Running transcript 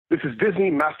This is Disney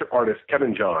master artist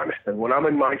Kevin John, and when I'm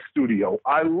in my studio,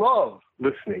 I love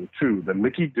listening to the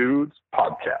Mickey Dudes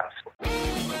podcast.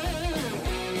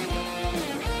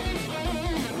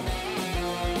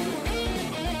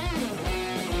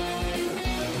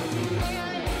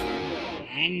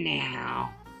 And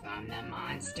now, from the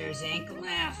Monsters Inc.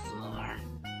 laugh floor,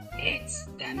 it's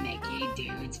the Mickey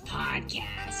Dudes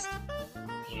podcast.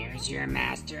 Here's your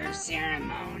master of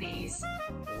ceremonies,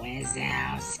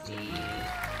 Wazowski.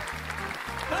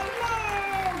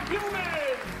 Hello,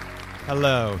 humans!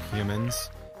 Hello, humans,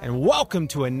 and welcome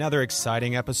to another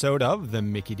exciting episode of the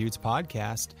Mickey Dudes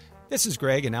podcast. This is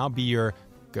Greg, and I'll be your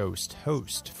ghost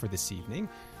host for this evening.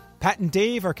 Pat and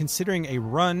Dave are considering a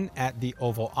run at the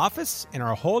Oval Office and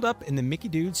are holed up in the Mickey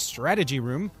Dudes strategy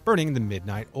room, burning the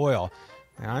midnight oil.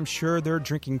 And I'm sure they're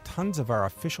drinking tons of our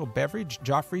official beverage,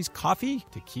 Joffrey's coffee,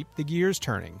 to keep the gears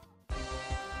turning.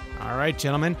 All right,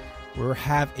 gentlemen, we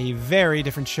have a very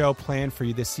different show planned for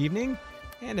you this evening.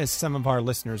 And as some of our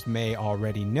listeners may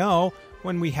already know,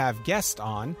 when we have guests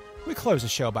on, we close the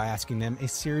show by asking them a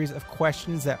series of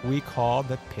questions that we call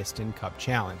the Piston Cup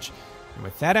Challenge. And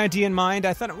with that idea in mind,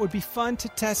 I thought it would be fun to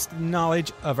test the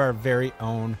knowledge of our very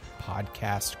own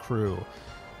podcast crew.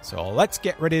 So let's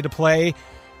get ready to play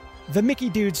the Mickey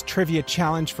Dudes Trivia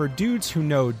Challenge for dudes who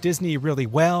know Disney really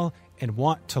well and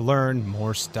want to learn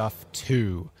more stuff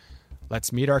too.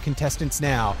 Let's meet our contestants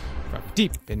now. From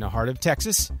deep in the heart of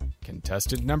Texas,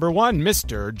 contestant number 1,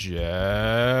 Mr.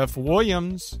 Jeff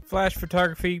Williams. Flash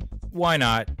photography, why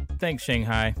not? Thanks,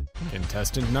 Shanghai.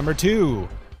 Contestant number 2,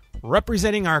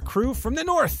 representing our crew from the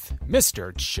north,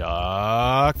 Mr.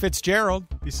 Chuck Fitzgerald.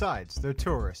 Besides, they're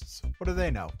tourists. What do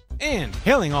they know? And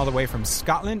hailing all the way from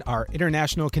Scotland, our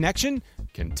international connection,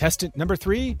 contestant number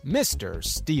 3, Mr.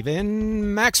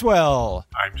 Stephen Maxwell.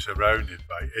 I'm surrounded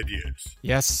by idiots.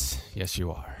 Yes, you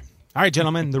are. All right,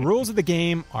 gentlemen, the rules of the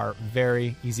game are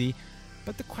very easy,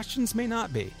 but the questions may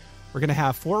not be. We're going to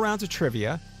have 4 rounds of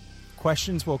trivia.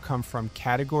 Questions will come from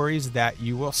categories that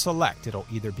you will select. It'll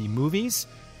either be movies,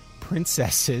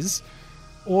 princesses,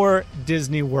 or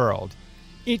Disney World.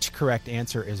 Each correct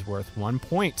answer is worth 1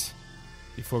 point.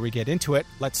 Before we get into it,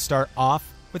 let's start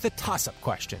off with a toss-up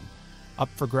question. Up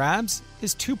for grabs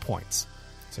is 2 points.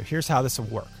 So here's how this will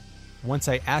work. Once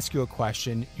I ask you a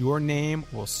question, your name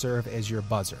will serve as your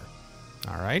buzzer.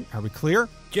 All right, are we clear?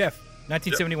 Jeff,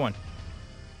 1971. Yep.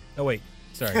 Oh, wait,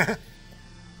 sorry.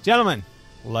 Gentlemen,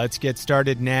 let's get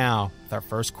started now with our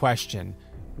first question.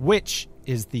 Which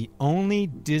is the only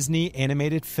Disney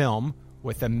animated film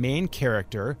with a main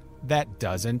character that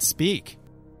doesn't speak?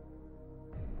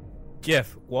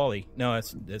 Jeff, Wall-E. No,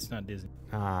 that's not Disney.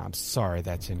 I'm sorry,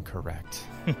 that's incorrect.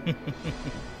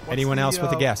 Anyone else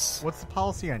with a guess? What's the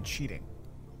policy on cheating?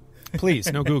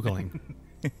 Please, no Googling.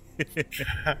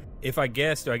 If I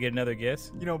guess, do I get another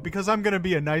guess? You know, because I'm going to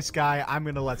be a nice guy, I'm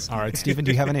going to let Steve. All right, Stephen,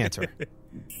 do you have an answer?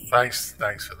 Thanks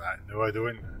for that. No, I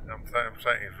don't. I'm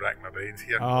trying to rack my brains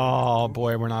here. Oh,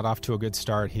 boy, we're not off to a good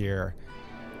start here.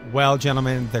 Well,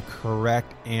 gentlemen, the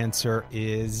correct answer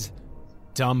is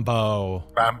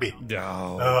Dumbo. Bambi.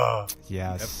 No. Oh.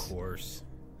 Yes. Of course.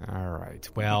 All right.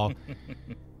 Well,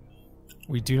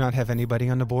 we do not have anybody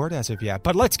on the board as of yet,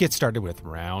 but let's get started with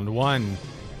round 1.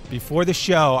 Before the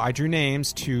show, I drew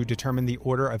names to determine the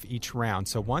order of each round.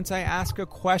 So once I ask a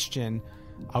question,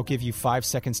 I'll give you 5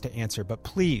 seconds to answer, but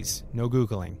please, no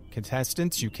Googling.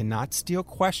 Contestants, you cannot steal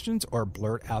questions or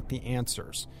blurt out the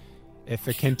answers. If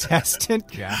a contestant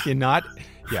cannot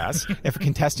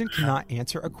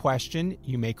answer a question,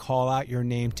 you may call out your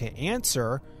name to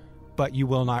answer, but you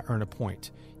will not earn a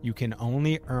point. You can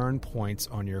only earn points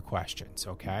on your questions,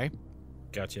 okay?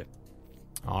 Gotcha.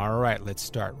 All right, let's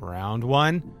start round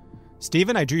 1.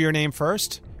 Stephen, I drew your name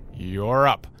first. You're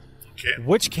up. Okay.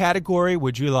 Which category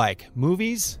would you like?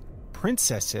 Movies,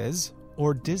 princesses,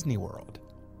 or Disney World?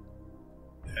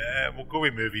 We'll go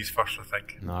with movies first, I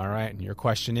think. All right, and your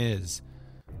question is,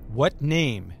 what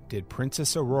name did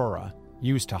Princess Aurora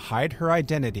use to hide her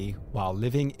identity while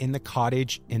living in the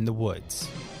cottage in the woods?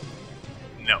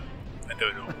 No, I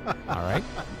don't know. All right.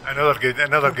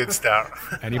 Another good start.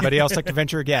 Anybody else like to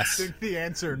venture a guess? I think the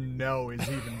answer no is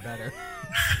even better.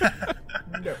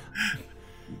 No.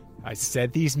 I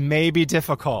said these may be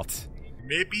difficult.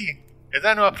 Maybe. Is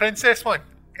that not a princess one?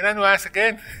 Can I not ask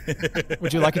again?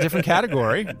 Would you like a different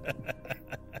category?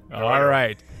 All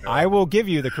right. I will give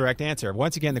you the correct answer.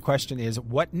 Once again, the question is,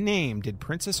 what name did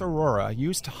Princess Aurora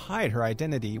use to hide her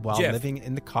identity while Jeff. living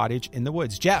in the cottage in the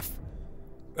woods? Jeff.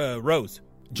 Rose.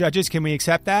 Judges, can we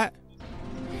accept that?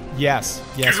 Yes,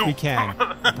 we can.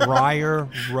 Briar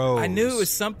Rose. I knew it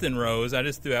was something Rose. I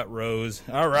just threw out Rose.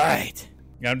 All right.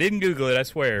 I didn't Google it, I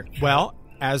swear. Well,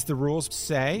 As the rules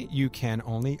say, you can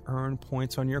only earn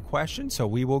points on your question, so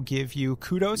we will give you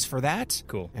kudos for that.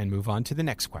 Cool. And move on to the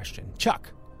next question.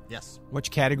 Chuck, Yes. which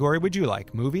category would you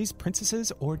like? Movies,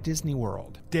 princesses, or Disney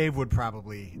World? Dave would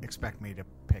probably expect me to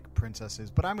pick princesses,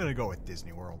 but I'm going to go with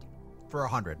Disney World for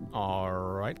 100. All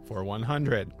right, for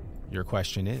 100. Your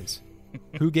question is,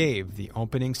 who gave the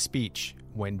opening speech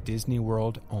when Disney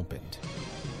World opened?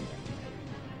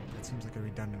 That seems like a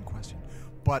redundant question.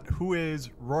 But who is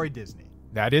Roy Disney?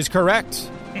 That is correct.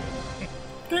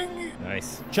 Ding.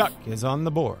 Nice. Chuck is on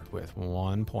the board with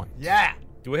 1 point. Yeah.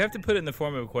 Do we have to put it in the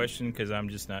form of a question? Because I'm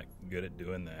just not good at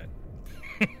doing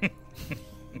that.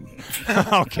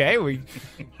 Okay, we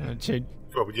change.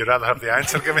 Well, would you rather have the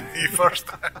answer given to you first?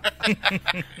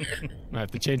 I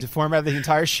have to change the format of the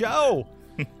entire show.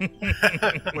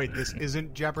 Wait, this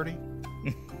isn't Jeopardy?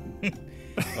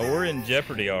 Oh, we're in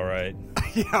Jeopardy, all right.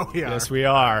 Yeah, we are. Yes, we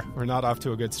are. We're not off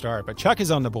to a good start, but Chuck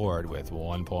is on the board with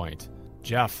 1 point.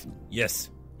 Jeff, Yes.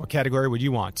 what category would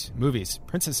you want? Movies,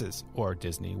 princesses, or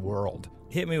Disney World?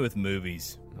 Hit me with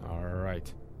movies. All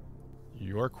right.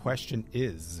 Your question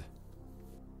is,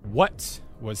 what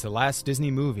was the last Disney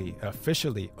movie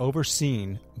officially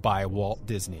overseen by Walt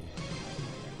Disney?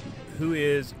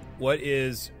 What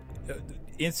is,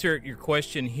 insert your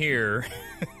question here.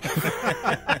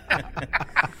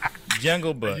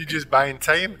 Jungle Are Book. you just buying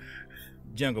time?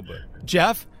 Jungle Book.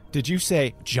 Jeff, did you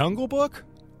say Jungle Book?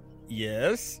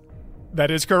 Yes. That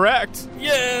is correct.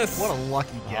 Yes. What a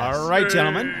lucky guess. All right,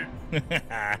 gentlemen.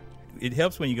 It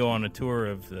helps when you go on a tour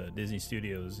of Disney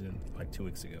Studios like 2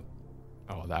 weeks ago.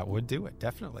 Oh, that would do it,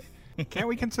 definitely. Can't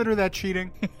we consider that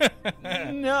cheating?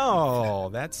 No,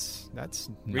 that's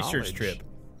Research knowledge. trip.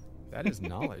 That is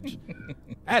knowledge.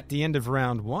 At the end of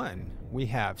round 1, we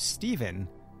have Steven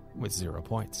with 0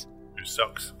 points. Who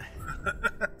sucks?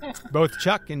 Both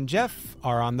Chuck and Jeff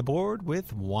are on the board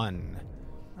with 1.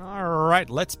 All right,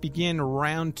 let's begin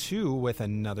round 2 with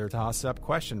another toss-up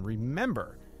question.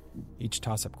 Remember, each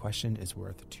toss-up question is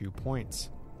worth 2 points.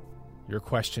 Your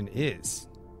question is,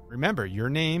 remember, your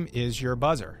name is your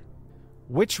buzzer.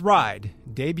 Which ride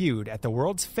debuted at the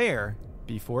World's Fair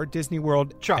before Disney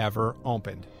World Chuck. ever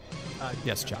opened?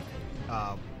 Yes, Chuck.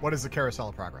 What is the Carousel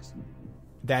of Progress?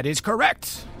 That is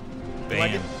correct. Do I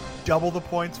get Bam. double the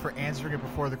points for answering it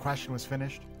before the question was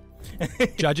finished?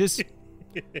 Judges?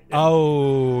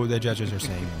 Oh, the judges are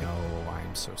saying no.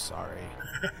 I'm so sorry.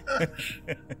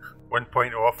 1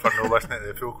 point off for no listening to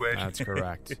the full question. That's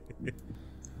correct.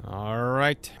 All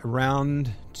right,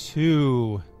 round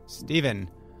 2. Steven,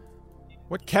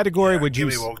 what category would you...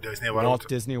 give me Walt Disney World. Walt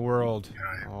Disney World.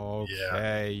 Yeah.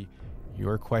 Okay.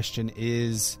 Your question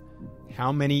is,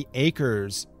 how many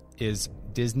acres is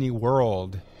Disney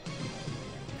World?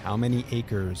 How many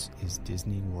acres is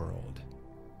Disney World?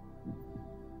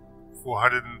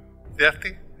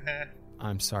 430?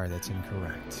 I'm sorry, that's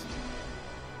incorrect.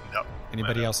 No.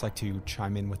 Anybody else like to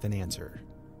chime in with an answer?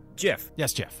 Jeff.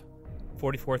 Yes, Jeff.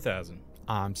 44,000.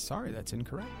 I'm sorry, that's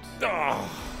incorrect. Oh,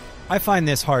 I find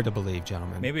this hard to believe,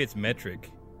 gentlemen. maybe it's metric.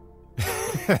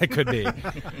 That could be.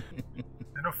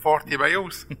 40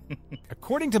 miles.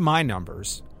 According to my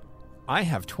numbers, I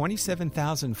have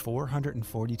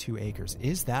 27,442 acres.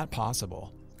 Is that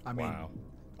possible? I mean, Wow. I'll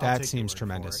That take seems your word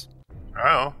tremendous.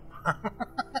 Oh.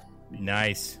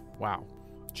 Nice. Wow.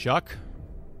 Chuck,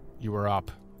 you are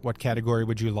up. What category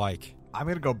would you like? I'm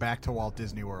going to go back to Walt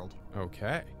Disney World.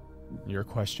 Okay. Your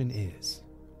question is,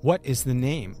 what is the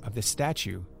name of the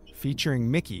statue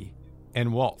featuring Mickey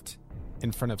and Walt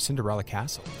in front of Cinderella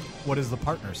Castle? What is the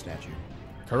partner statue?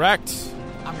 Correct.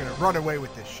 I'm going to run away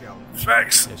with this show.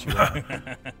 Thanks. Yes, you are.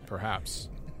 Perhaps.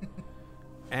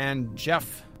 And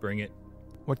Jeff, Bring it.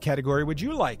 what category would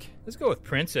you like? Let's go with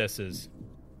princesses.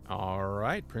 All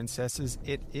right, princesses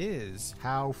it is.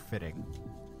 How fitting.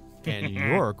 And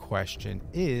your question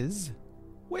is,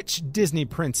 which Disney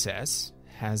princess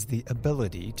has the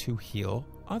ability to heal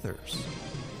others?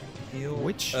 Heal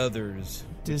Which others?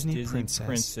 Disney princess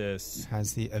princess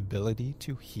has the ability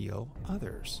to heal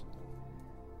others?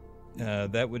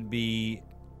 That would be.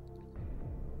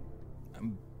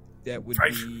 That would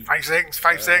Five, be 5 seconds.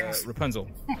 5 seconds. Rapunzel.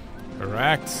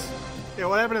 Correct. Yeah,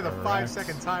 what happened to the Correct.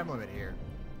 5-second time limit here?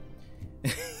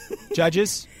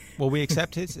 Judges, will we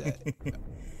accept his?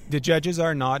 The judges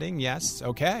are nodding. Yes.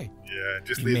 Okay. Yeah,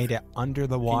 just He leave. made it under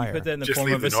the Can you wire. put that in the Just form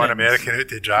leave of the a sentence? non-American out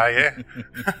to dry, yeah?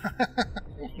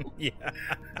 Yeah.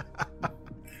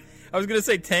 I was gonna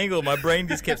say tangled. My brain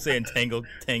just kept saying tangled,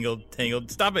 tangled, tangled.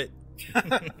 Stop it.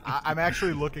 I'm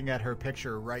actually looking at her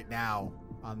picture right now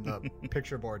on the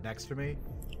picture board next to me.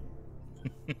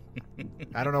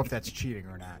 I don't know if that's cheating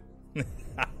or not. You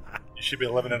should be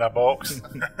living in a box.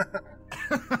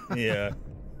 Yeah.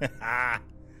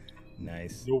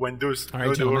 Nice. No windows, All right,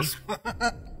 no gentlemen.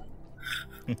 doors.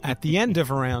 At the end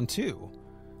of round 2,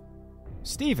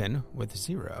 Steven with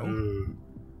 0. Ooh.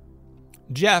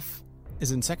 Jeff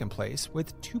is in second place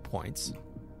with 2 points.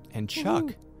 And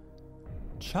Chuck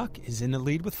is in the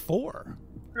lead with 4.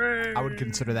 I would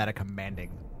consider that a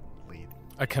commanding lead.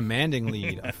 A commanding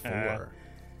lead of 4.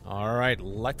 All right,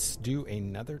 let's do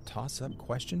another toss-up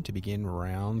question to begin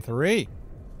round 3.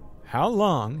 How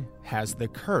long has the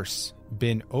curse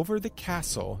been over the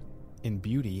castle in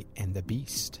Beauty and the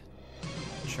Beast?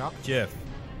 Chuck? Jeff.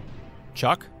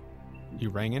 Chuck, you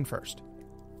rang in first.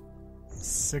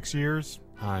 6 years?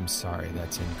 I'm sorry,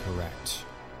 that's incorrect.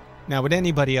 Now, would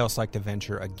anybody else like to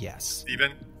venture a guess?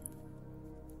 Steven,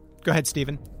 Go ahead,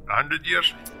 Stephen. 100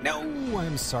 years? No,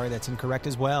 I'm sorry, that's incorrect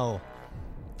as well.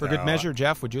 For good No, measure,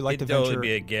 Jeff, would you like to It'd totally venture?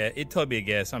 be a guess. It'd totally be a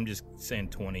guess. I'm just saying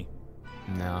 20.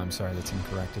 No, I'm sorry, that's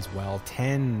incorrect as well.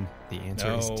 10. The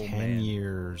answer is No, 10 man.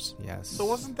 years. Yes. So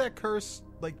wasn't that curse,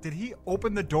 like, did he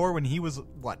open the door when he was,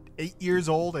 8 years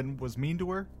old and was mean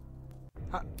to her?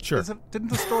 Sure. Didn't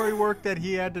the story work that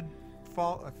he had to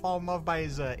fall in love by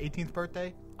his 18th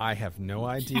birthday? I have no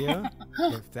idea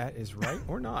if that is right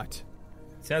or not.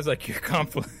 Sounds like you're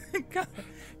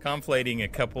conflating a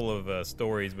couple of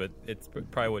stories, but it's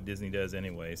probably what Disney does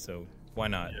anyway, so why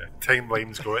not? Yeah.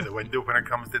 Timelines go out the window when it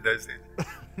comes to Disney.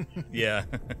 Yeah.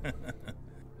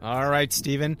 All right,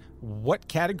 Stephen, what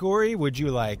category would you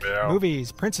like? Well-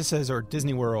 Movies, princesses, or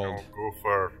Disney World? I'll go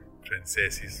for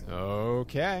princesses.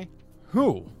 Okay.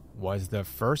 Who was the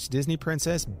first Disney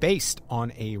princess based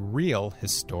on a real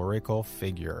historical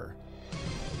figure?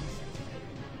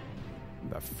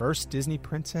 The first Disney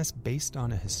princess based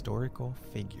on a historical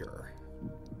figure.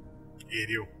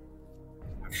 Ariel.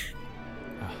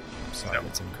 I'm sorry,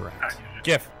 that's incorrect.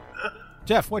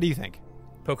 Jeff, What do you think?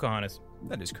 Pocahontas.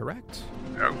 That is correct.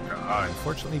 Oh, God.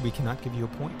 Unfortunately, we cannot give you a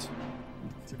point.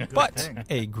 It's a good But thing.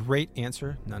 a great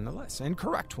answer nonetheless, and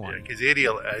correct Yeah, one. because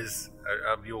Ariel is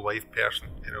a real life person,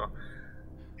 you know.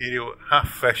 Ariel, half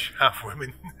fish, half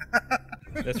woman.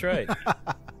 That's right.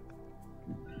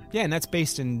 Yeah, and that's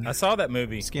based in I saw that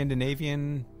movie.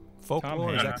 Scandinavian folklore,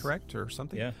 is that Hanks. correct, or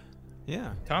something? Yeah.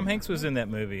 Yeah. Tom Hanks was in that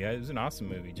movie. It was an awesome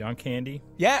movie. John Candy.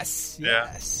 Yes, Yeah.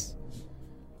 yes.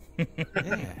 Yeah.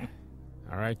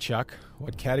 All right, Chuck,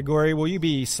 what category will you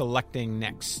be selecting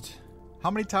next?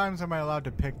 How many times am I allowed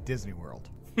to pick Disney World?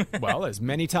 Well, as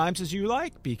many times as you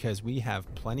like, because we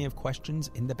have plenty of questions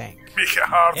in the bank. Make it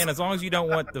hard. And as long as you don't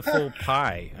want the full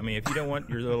pie. I mean, if you don't want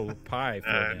your little pie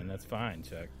filled in, that's fine,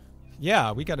 Chuck.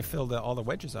 Yeah, we got to fill all the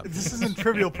wedges up. This isn't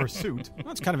Trivial Pursuit.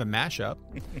 Well, it's kind of a mashup.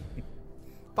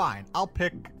 Fine, I'll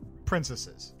pick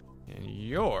princesses. And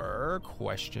your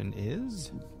question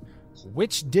is,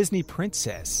 which Disney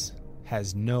princess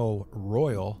has no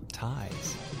royal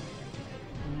ties?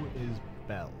 Who is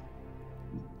Belle?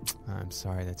 I'm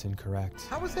sorry, that's incorrect.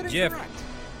 How is that Jeff. incorrect?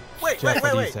 Wait, Jeff,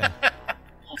 what do you say?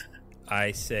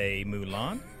 I say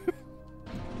Mulan.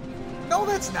 No,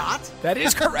 that's not. That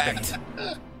is correct.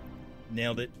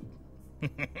 Nailed it.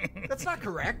 That's not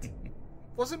correct.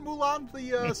 Wasn't Mulan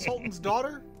the Sultan's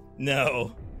daughter?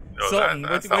 No. No, Sultan,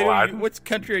 that's what Aladdin. what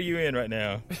country are you in right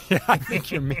now? Yeah, I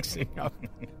think you're mixing up.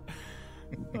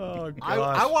 Oh, gosh.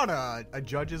 I want a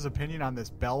judge's opinion on this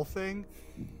Belle thing.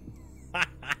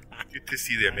 Good to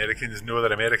see the Americans know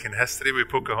their American history with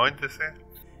Pocahontas. Eh?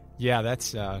 Yeah,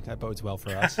 that bodes well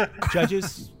for us.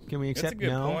 Judges, can we That's a accept good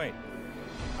no? point.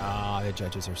 The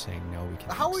judges are saying no, we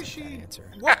can't How is accept that she?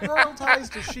 answer. What royal ties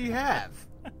does she have?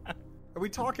 Are we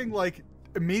talking like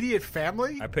immediate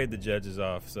family? I paid the judges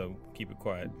off, so keep it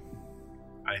quiet.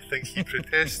 I think he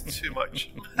protests too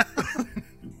much.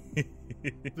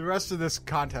 The rest of this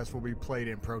contest will be played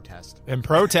in protest. In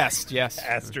protest, yes.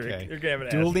 Asterisk. Okay. You're gonna have an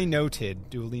Duly noted.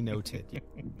 Duly noted.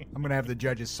 I'm gonna have the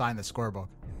judges sign the scorebook.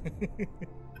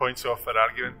 Points off for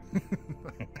arguing.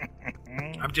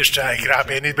 I'm just trying to grab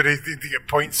anybody to get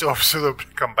points off so they'll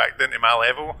come back down to my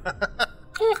level.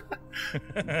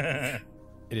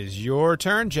 It is your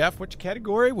turn, Jeff. Which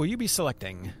category will you be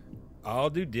selecting? I'll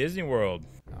do Disney World.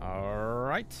 All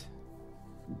right.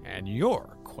 And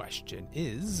your question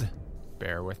is,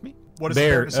 bear with me. What is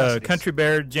their necessities? Country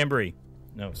Bear Jamboree.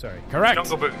 No, sorry. Correct.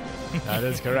 Jungle Book. That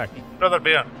is correct. Brother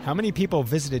Bear. How many people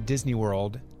visited Disney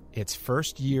World its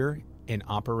first year in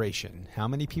operation? How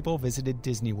many people visited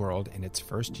Disney World in its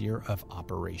first year of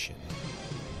operation?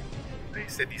 They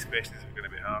said these questions were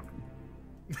going to be hard.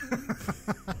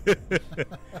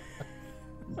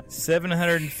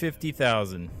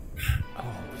 750,000. Oh,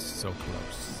 so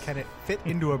close. Can it fit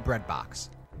into a bread box?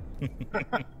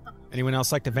 Anyone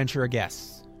else like to venture a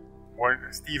guess?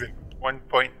 Stephen,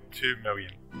 1.2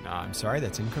 million. No, I'm sorry,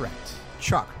 that's incorrect.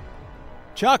 Chuck.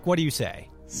 Chuck, what do you say?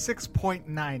 6.9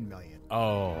 million.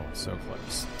 Oh, so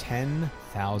close.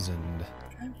 10,000.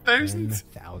 10,000?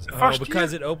 10,000. Oh,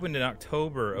 because it opened in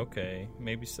October. Okay,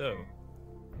 maybe so.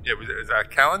 Yeah, is that a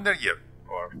calendar year?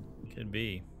 Or Could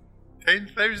be.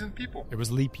 10,000 people? It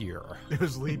was leap year. It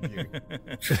was leap year.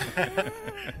 I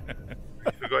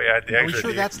forgot you had the Are we extra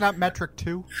sure day. that's not metric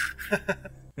 2?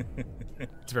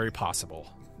 It's very possible.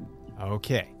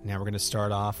 Okay, now we're going to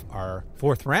start off our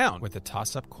fourth round with a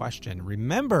toss-up question.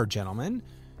 Remember, gentlemen,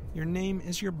 your name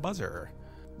is your buzzer.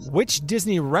 Which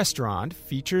Disney restaurant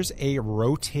features a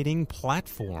rotating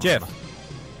platform? Jeff.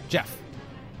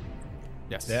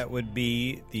 Yes. That would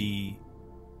be the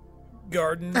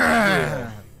Garden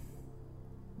Grill.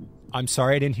 I'm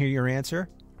sorry, I didn't hear your answer.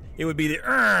 It would be the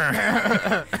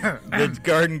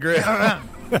Garden Grill.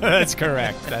 That's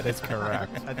correct. That is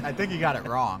correct. I think you got it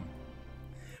wrong.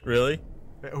 Really?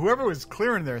 Whoever was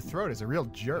clearing their throat is a real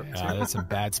jerk. That's some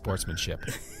bad sportsmanship.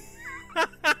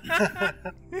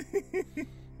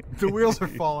 The wheels are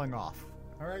falling off.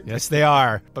 All right. Yes, they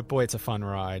are. But boy, it's a fun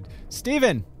ride.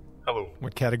 Steven, Hello.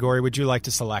 what category would you like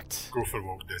to select? Go for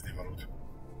Walt Disney World.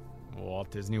 Walt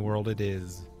Disney World it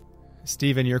is.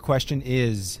 Steven, your question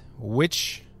is,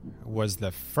 which was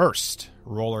the first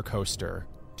roller coaster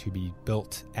to be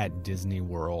built at Disney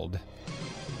World?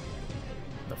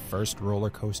 The first roller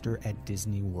coaster at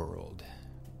Disney World.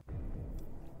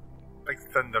 Big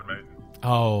Thunder Mountain.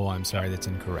 Oh, I'm sorry, that's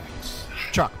incorrect.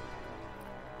 Chuck,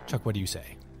 Chuck, what do you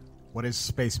say? what is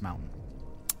Space Mountain?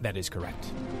 That is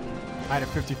correct. I had a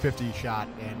 50-50 shot,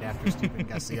 and after Steven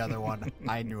guessed the other one,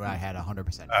 I knew I had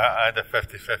 100%. I had a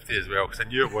 50-50 as well, because I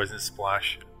knew it wasn't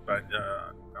Splash, but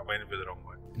I went with the wrong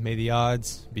one. May the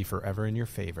odds be forever in your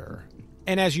favor.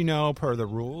 And as you know, per the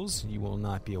rules, you will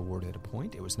not be awarded a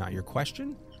point. It was not your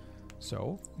question.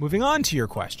 So, moving on to your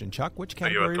question, Chuck, which So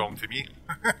you category? were talking to me.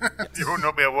 You will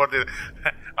not be awarded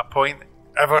a point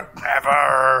ever.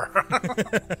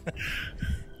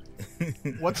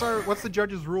 What's the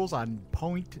judge's rules on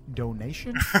point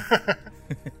donation?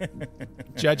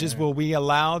 Judges, will we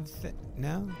allow...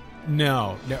 No?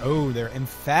 No. Oh, they're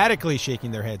emphatically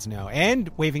shaking their heads no. And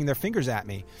waving their fingers at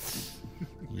me.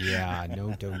 Yeah,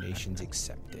 no donations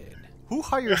accepted. Who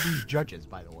hired these judges,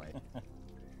 by the way?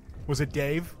 Was it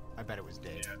Dave? I bet it was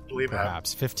Dave. Yeah, believe it.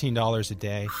 Perhaps. $15 a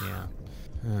day. Yeah.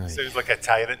 Ay. Sounds like a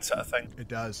tyrant sort of thing. It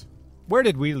does. Where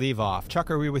did we leave off?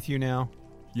 Chuck, are we with you now?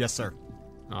 Yes, sir.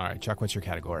 All right, Chuck, what's your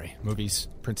category? Movies,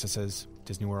 princesses,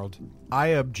 Disney World? I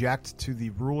object to the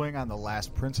ruling on the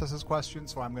last princesses question,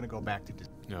 so I'm going to go back to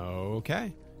Disney.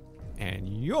 Okay. And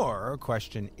your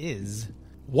question is,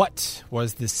 what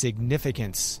was the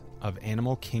significance of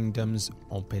Animal Kingdom's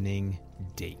opening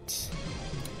date?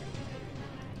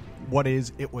 What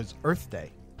is It Was Earth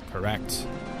Day? Correct.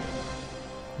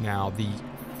 Now, the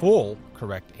full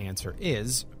correct answer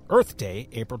is Earth Day,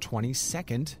 April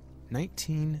 22nd,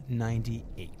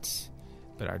 1998.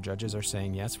 But our judges are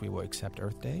saying, yes, we will accept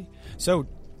Earth Day. So,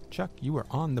 Chuck, you are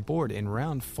on the board in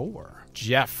round 4.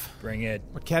 Jeff, Bring it.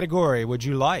 what category would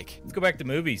you like? Let's go back to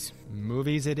movies.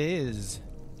 Movies it is.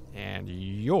 And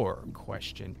your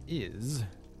question is,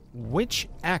 which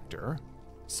actor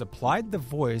supplied the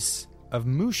voice of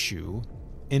Mushu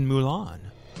in Mulan?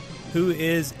 Who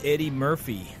is Eddie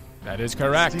Murphy? That is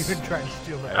correct. Steven tried to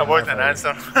steal that. I want an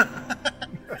answer.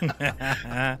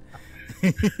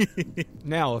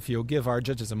 Now, if you'll give our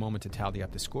judges a moment to tally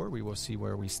up the score, we will see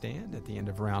where we stand at the end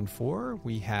of round 4.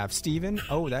 We have Steven.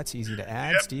 Oh, that's easy to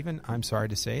add. Yep. Steven, I'm sorry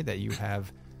to say that you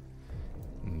have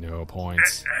no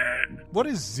points. What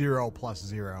is 0 plus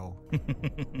 0?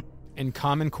 In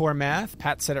Common Core math,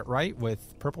 Pat said it right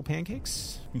with purple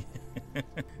pancakes.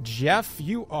 Jeff,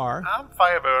 you are... I'm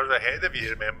 5 hours ahead of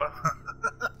you, remember?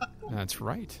 That's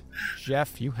right.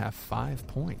 Jeff, you have 5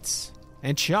 points.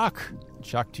 And Chuck,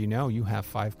 do you know you have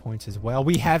 5 points as well?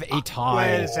 We have a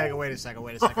tie. Wait a second.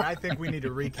 I think we need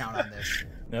to recount on this.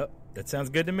 Nope, that sounds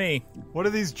good to me. What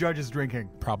are these judges drinking?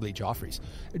 Probably Joffrey's.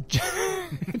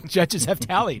 Judges have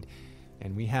tallied.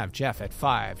 And we have Jeff at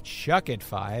 5, Chuck at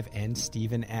 5, and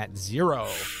Steven at 0.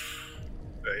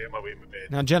 Right, I'm away from bed.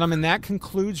 Now, gentlemen, that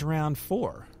concludes round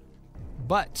 4.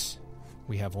 But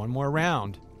we have one more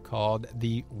round called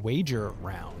the wager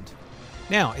round.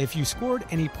 Now, if you scored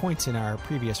any points in our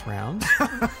previous round,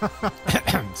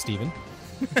 Steven,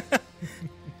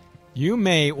 you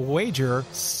may wager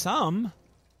some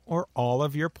or all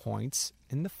of your points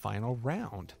in the final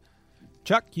round.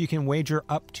 Chuck, you can wager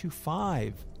up to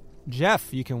 5.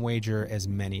 Jeff, you can wager as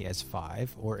many as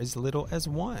 5 or as little as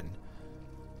 1.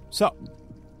 So,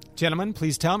 gentlemen,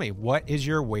 please tell me, what is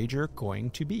your wager going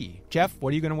to be? Jeff,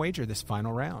 what are you going to wager this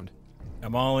final round?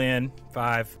 I'm all in.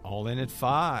 5. All in at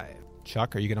 5.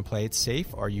 Chuck, are you going to play it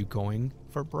safe or are you going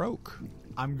for broke?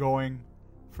 I'm going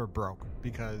for broke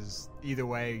because either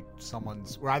way,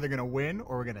 we're either going to win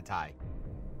or we're going to tie.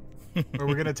 Or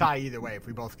we're going to tie either way if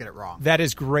we both get it wrong. That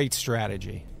is great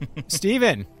strategy.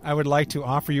 Steven, I would like to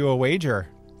offer you a wager.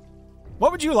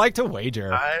 What would you like to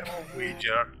wager? I will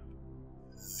wager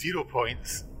 0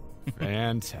 points.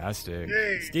 Fantastic.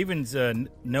 Yay. Steven's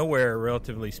nowhere,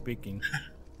 relatively speaking.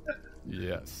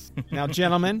 Yes. Now,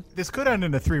 gentlemen, This could end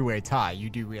in a 3-way tie. You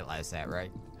do realize that,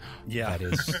 right? Yeah.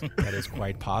 that is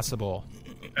quite possible.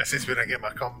 This is when I get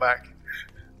my comeback.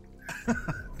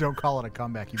 Don't call it a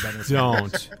comeback. You better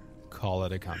Don't call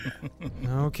it a comeback.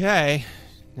 Okay.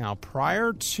 Now,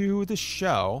 prior to the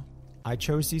show, I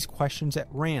chose these questions at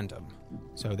random.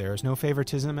 So there is no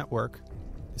favoritism at work.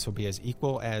 This will be as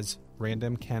equal as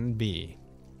random can be.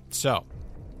 So,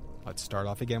 let's start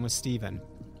off again with Steven.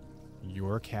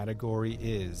 Your category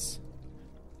is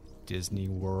Disney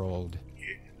World.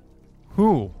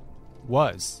 Who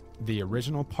was the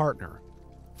original partner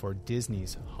for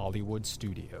Disney's Hollywood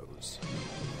Studios?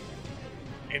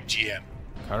 MGM.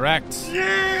 Correct.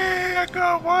 Yay! I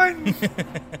got one.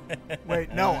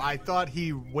 Wait, no. I thought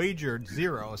he wagered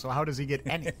 0, so how does he get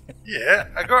any? Yeah,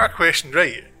 I got a question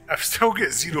right. I've still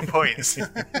got 0 points.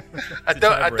 I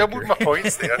doubled my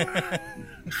points there.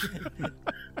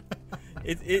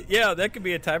 Yeah, that could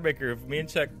be a tiebreaker. If me and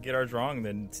Chuck get ours wrong,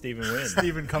 then Steven wins.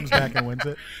 Steven comes back and wins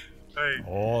it. Right.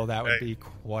 Oh, that would be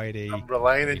quite a... I'm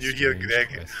relying on you here, strange Greg.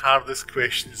 twist. Hardest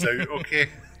questions out, okay?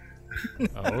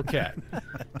 Okay.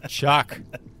 Chuck,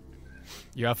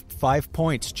 you have 5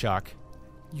 points, Chuck.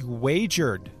 You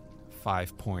wagered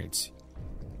 5 points.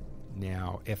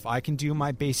 Now, if I can do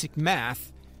my basic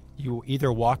math, you will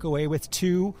either walk away with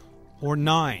 2 or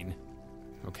 9.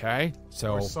 Okay?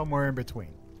 So, Or somewhere in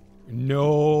between.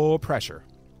 no pressure.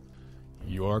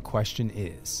 Your question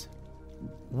is,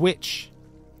 which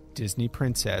Disney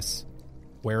princess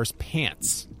wears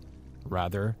pants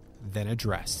rather than a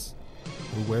dress?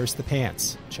 Who wears the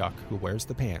pants, Chuck? Who wears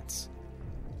the pants?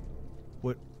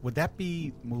 Would that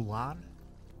be Mulan?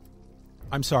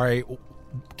 I'm sorry,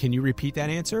 can you repeat that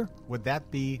answer? Would that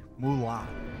be Mulan?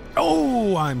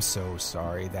 Oh, I'm so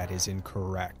sorry. That is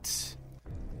incorrect.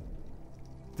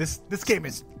 This game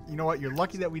is... You know what? You're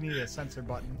lucky that we need a censor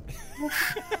button.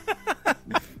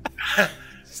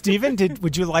 Steven,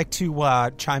 would you like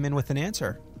to chime in with an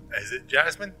answer? Is it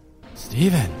Jasmine?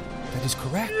 Steven, that is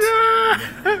correct.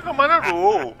 I'm on a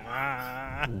roll.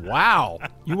 Wow.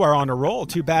 You are on a roll.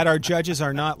 Too bad our judges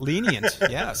are not lenient.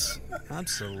 Yes,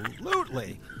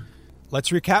 absolutely. Let's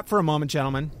recap for a moment,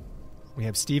 gentlemen. We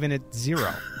have Steven at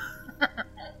 0.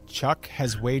 Chuck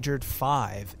has wagered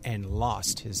 5 and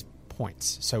lost his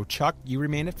points. So, Chuck, you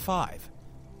remain at 5.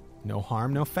 No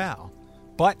harm, no foul.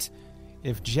 But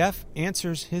if Jeff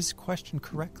answers his question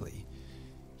correctly,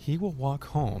 he will walk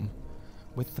home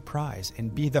with the prize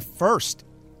and be the first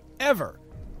ever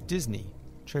Disney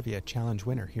Trivia Challenge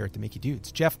winner here at the Mickey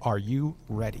Dudes. Jeff, are you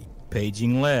ready?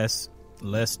 Paging Les.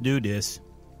 Let's do this.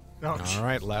 Oh, All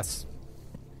right, Les.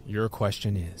 Your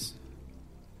question is,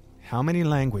 how many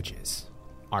languages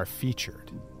are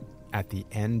featured at the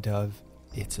end of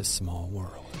It's a Small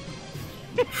World?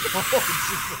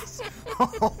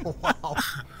 Oh, wow.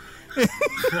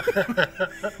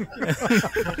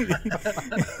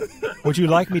 Would you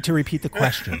like me to repeat the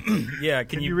question? Yeah,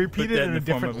 Can can you put repeat that it in the a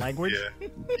form different of- language? Yeah.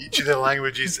 Each of the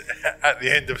languages at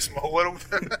the end of Small World.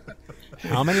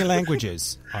 How many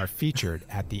languages are featured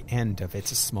at the end of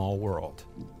It's a Small World?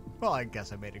 Well, I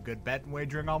guess I made a good bet in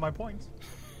wagering all my points.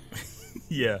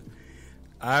 Yeah.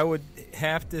 I would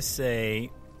have to say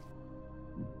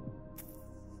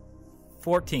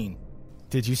 14.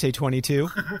 Did you say 22?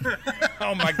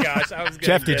 Oh my gosh, I was gonna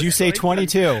Jeff, did guess you say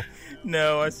 22?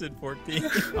 No, I said 14.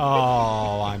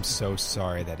 Oh, I'm so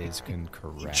sorry. That is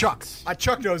incorrect.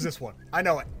 Chuck knows this one. I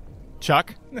know it.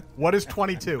 Chuck, What is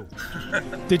 22?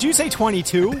 did you say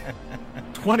 22?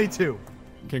 22.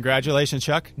 Congratulations,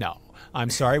 Chuck. No, I'm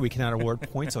sorry. We cannot award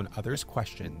points on others'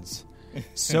 questions.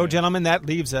 So, gentlemen, that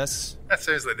leaves us. That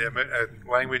sounds like the amount of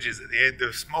languages at the end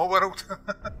of Small World.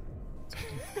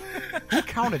 Who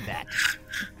counted that?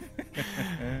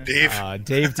 Dave.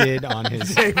 Dave did on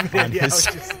his. Dave did, on yeah, his-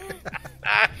 I was just-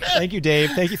 Thank you,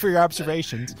 Dave. Thank you for your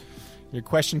observations. Your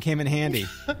question came in handy.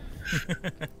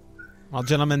 Well,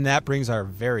 gentlemen, that brings our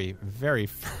very, very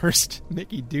first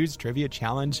Mickey Dudes Trivia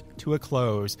Challenge to a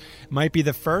close. Might be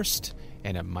the first,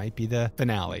 and it might be the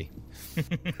finale.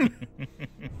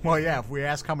 Well, yeah, if we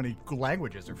ask how many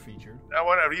languages are featured. I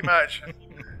want a rematch.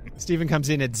 Stephen comes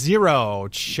in at 0,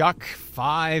 Chuck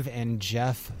 5, and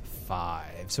Jeff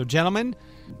 5. So, gentlemen,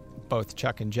 both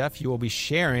Chuck and Jeff, you will be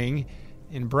sharing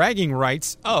in bragging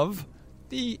rights of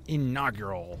the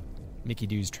inaugural Mickey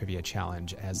Dudes Trivia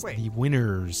Challenge as Wait. the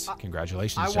winners.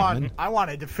 Congratulations, gentlemen. I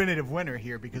want a definitive winner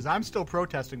here because I'm still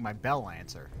protesting my Bell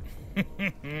answer.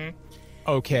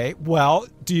 Okay, well,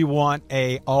 do you want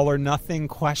a all or nothing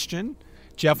question?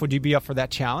 Jeff, would you be up for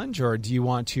that challenge, or do you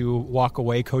want to walk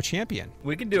away co-champion?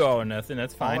 We can do all or nothing.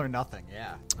 That's fine. All or nothing,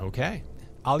 yeah. Okay.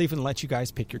 I'll even let you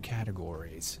guys pick your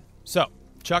categories. So,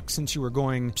 Chuck, since you were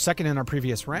going second in our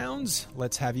previous rounds,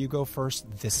 let's have you go first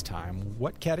this time.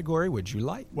 What category would you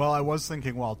like? Well, I was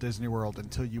thinking Walt Disney World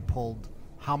until you pulled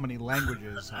how many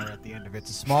languages are at the end of It's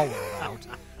a Small World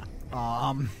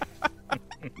out. At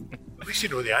least you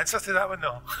know the answer to that one,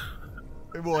 though.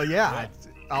 Well, yeah.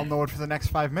 I'll know it for the next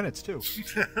 5 minutes, too.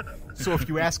 So if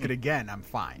you ask it again, I'm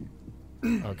fine.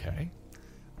 Okay.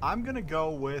 I'm going to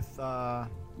go with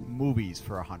movies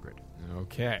for 100.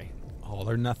 Okay. All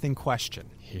or nothing question.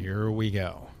 Here we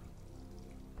go.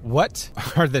 What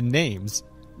are the names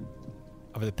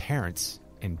of the parents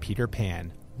in Peter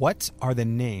Pan? What are the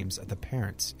names of the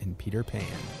parents in Peter Pan?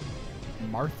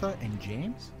 Martha and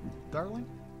James, darling?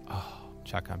 Oh,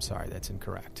 Chuck, I'm sorry. That's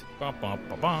incorrect. Bum, bum,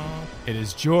 bum, bum. It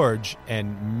is George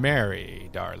and Mary,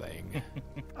 darling.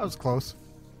 That was close.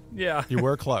 Yeah. You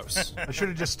were close. I should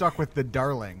have just stuck with the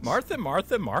darlings.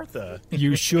 Martha.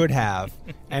 You should have.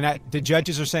 And the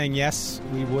judges are saying, yes,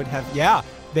 we would have. Yeah,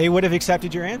 they would have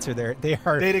accepted your answer.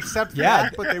 They'd accept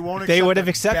that, but they won't accept they would have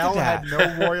accepted Belle that.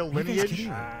 had no royal lineage.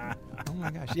 Oh,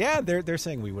 my gosh. Yeah, they're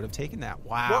saying we would have taken that.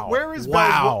 Wow. Where is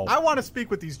wow. Belle? I want to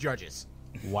speak with these judges.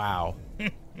 Wow.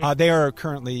 They are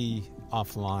currently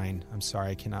offline. I'm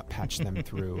sorry, I cannot patch them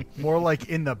through. More like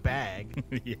in the bag.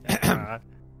 Yeah.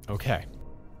 Okay.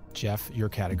 Jeff, your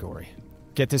category.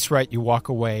 Get this right, you walk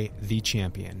away the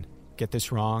champion. Get this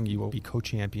wrong, you will be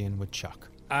co-champion with Chuck.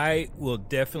 I will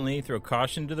definitely throw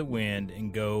caution to the wind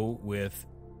and go with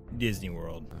Disney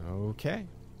World. Okay.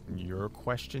 Your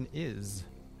question is,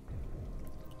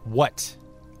 what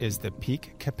is the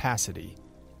peak capacity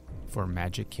for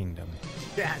Magic Kingdom?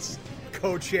 Yes.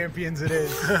 Co-champions it is.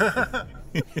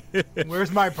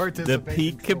 Where's my participation? The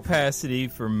peak capacity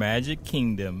for Magic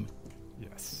Kingdom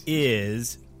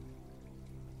is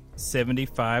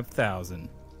 75,000.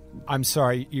 I'm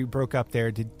sorry, you broke up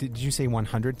there. Did you say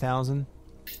 100,000?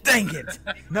 Dang it!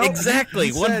 No, exactly,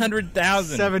 he said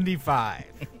 100,000. 75.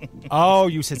 Oh,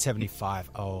 you said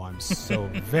 75. Oh, I'm so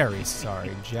very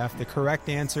sorry, Jeff. The correct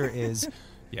answer is,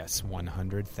 yes,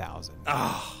 100,000.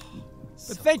 Oh,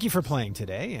 but thank you for playing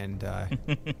today, and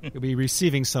you'll be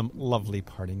receiving some lovely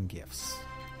parting gifts.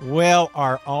 Well,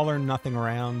 our all or nothing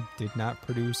round did not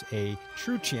produce a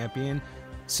true champion,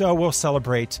 so we'll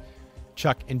celebrate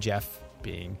Chuck and Jeff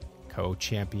being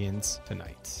co-champions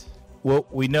tonight. well,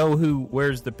 we know who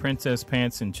wears the princess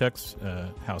pants in Chuck's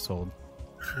household.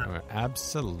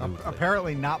 Absolutely.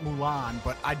 Apparently not Mulan,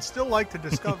 but I'd still like to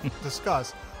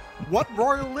discuss what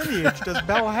royal lineage does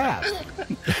Belle have?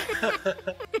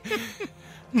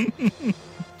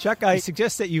 Chuck, I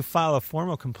suggest that you file a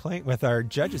formal complaint with our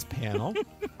judges panel.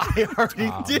 I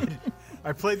already did.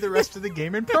 I played the rest of the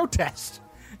game in protest.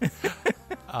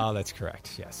 Oh, that's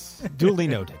correct. Yes. Duly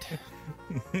noted.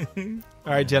 All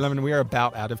right, gentlemen, we are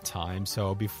about out of time.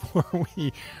 So before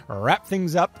we wrap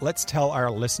things up, let's tell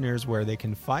our listeners where they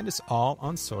can find us all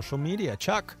on social media.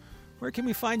 Chuck, where can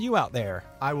we find you out there?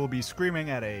 I will be screaming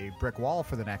at a brick wall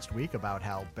for the next week about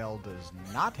how Belle does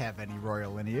not have any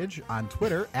royal lineage on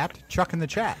Twitter at Chuck in the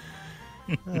Chat.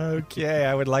 Okay,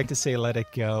 I would like to say let it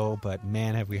go, but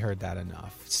man, have we heard that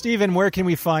enough. Stephen, where can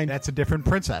we find... That's a different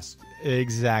princess.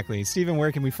 Exactly. Stephen,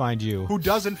 where can we find you? Who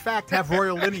does, in fact, have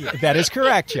royal lineage. That is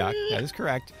correct, Chuck. That is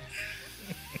correct.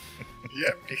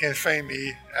 Yep, you can find me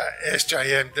at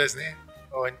SJM Disney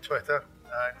on Twitter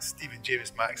and Stephen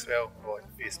James Maxwell on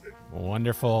Facebook.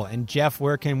 Wonderful. And Jeff,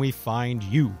 where can we find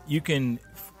you? You can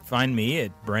find me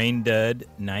at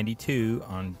BrainDud92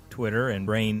 on Twitter and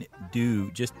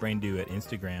BrainDo, just BrainDo at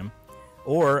Instagram.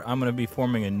 Or I'm going to be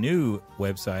forming a new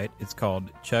website. It's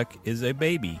called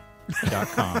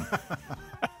ChuckIsABaby.com.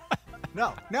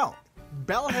 No.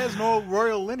 Belle has no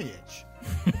royal lineage.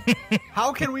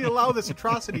 How can we allow this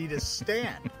atrocity to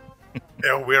stand?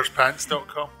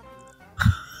 LWearsPants.com.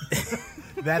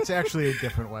 That's actually a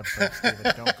different website,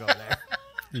 Stephen. Don't go there.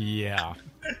 Yeah.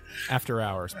 After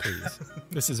hours, please.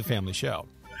 This is a family show.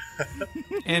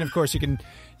 And, of course, you can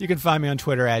find me on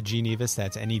Twitter at gnevis.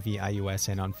 That's Nevius.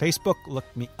 And on Facebook, look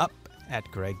me up at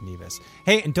Greg Nevis.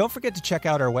 Hey, and don't forget to check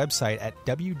out our website at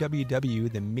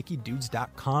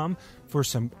www.themickeydudes.com for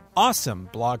some awesome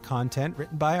blog content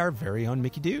written by our very own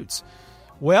Mickey Dudes.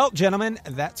 Well, gentlemen,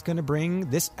 that's going to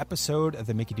bring this episode of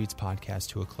the Mickey Dudes podcast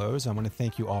to a close. I want to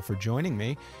thank you all for joining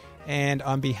me. And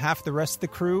on behalf of the rest of the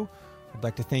crew, I'd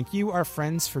like to thank you, our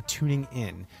friends, for tuning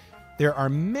in. There are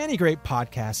many great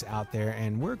podcasts out there,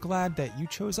 and we're glad that you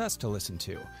chose us to listen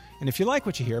to. And if you like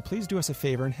what you hear, please do us a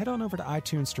favor and head on over to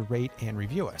iTunes to rate and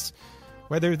review us.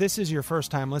 Whether this is your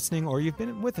first time listening or you've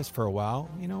been with us for a while,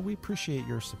 we appreciate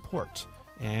your support.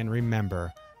 And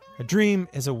remember, a dream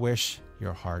is a wish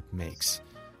your heart makes.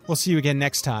 We'll see you again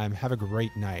next time. Have a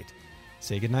great night.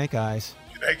 Say goodnight, guys.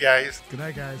 Good night, guys. Good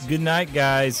night, guys. Good night,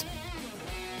 guys.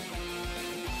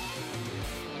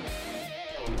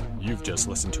 You've just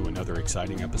listened to another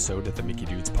exciting episode of the Mickey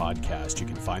Dudes Podcast. You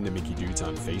can find the Mickey Dudes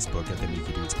on Facebook at the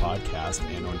Mickey Dudes Podcast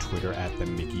and on Twitter at the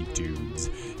Mickey Dudes.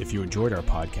 If you enjoyed our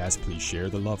podcast, please share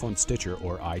the love on Stitcher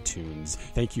or iTunes.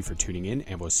 Thank you for tuning in,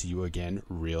 and we'll see you again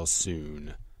real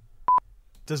soon.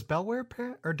 Does Belle wear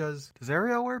pants? Or does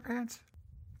Ariel wear pants?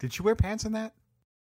 Did she wear pants in that?